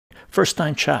First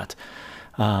time chat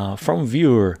from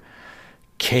viewer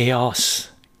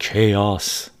chaos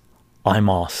imos.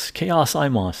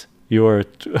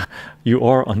 You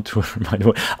are on Twitter, by the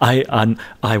way.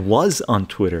 I was on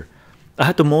Twitter. I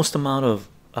had the most amount of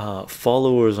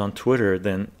followers on Twitter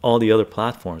than all the other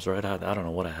platforms, right? I don't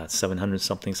know what I had, 700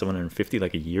 something, 750,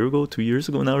 like a year ago, 2 years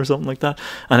ago now, or something like that.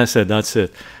 And I said, that's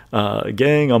it,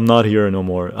 gang, I'm not here no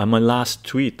more. And my last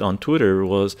tweet on Twitter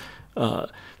was,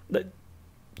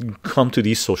 come to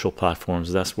these social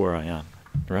platforms, that's where I am,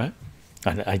 right?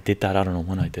 I did that. I don't know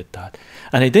when I did that,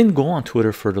 and I didn't go on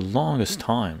Twitter for the longest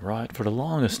time, right? For the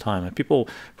longest time, and people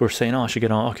were saying, "Oh, I should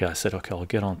get on." Okay, I said, "Okay, I'll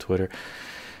get on Twitter."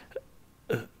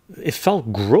 It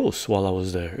felt gross while I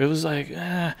was there. It was like,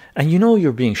 and you know,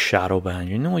 you're being shadow banned.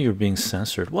 You know, you're being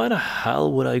censored. Why the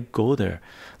hell would I go there?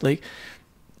 Like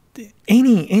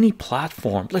any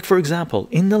platform. Like for example,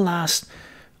 in the last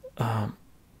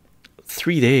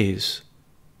 3 days,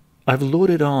 I've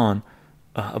loaded on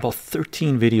about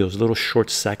 13 videos, little short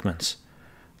segments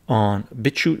on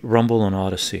BitChute, Rumble, and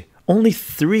Odyssey. Only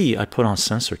 3 I put on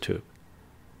Censor tube.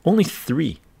 Only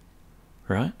 3,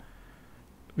 right?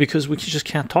 Because we just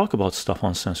can't talk about stuff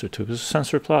on Censor tube. It's a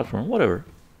censor platform, whatever.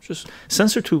 Just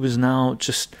Censor tube is now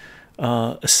just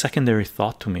a secondary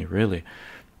thought to me, really.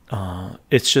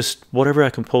 It's just whatever I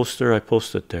can post there, I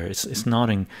post it there. It's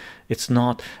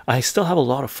not. I still have a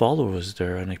lot of followers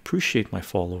there, and I appreciate my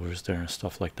followers there and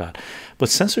stuff like that. But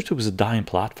CensorTube is a dying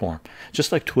platform,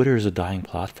 just like Twitter is a dying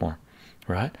platform,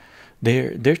 right?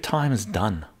 Their time is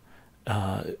done.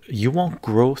 You want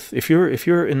growth. If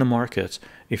you're in the markets,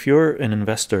 if you're an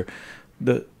investor,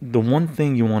 the one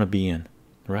thing you want to be in,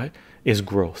 right, is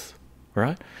growth.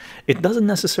 Right? It doesn't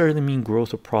necessarily mean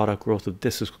growth of product, growth of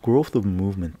this, is growth of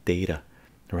movement data,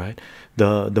 right?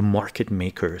 The market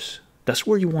makers, that's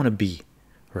where you want to be,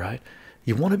 right?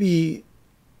 You want to be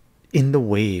in the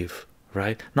wave,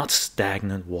 right? Not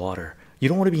stagnant water. You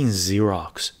don't want to be in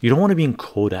Xerox. You don't want to be in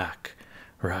Kodak,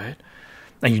 right?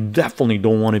 And you definitely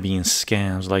don't want to be in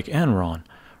scams like Enron,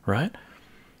 right?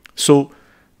 So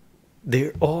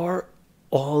there are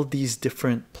all these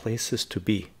different places to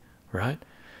be, right?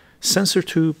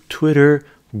 CensorTube, Twitter,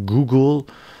 Google,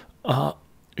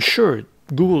 sure,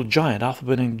 Google giant,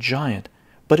 Alphabet giant,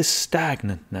 but it's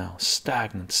stagnant now,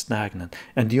 stagnant.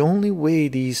 And the only way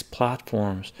these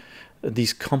platforms,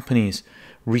 these companies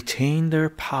retain their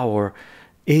power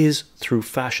is through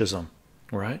fascism,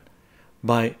 right?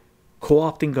 By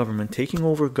co-opting government, taking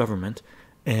over government,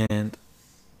 and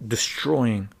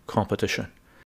destroying competition.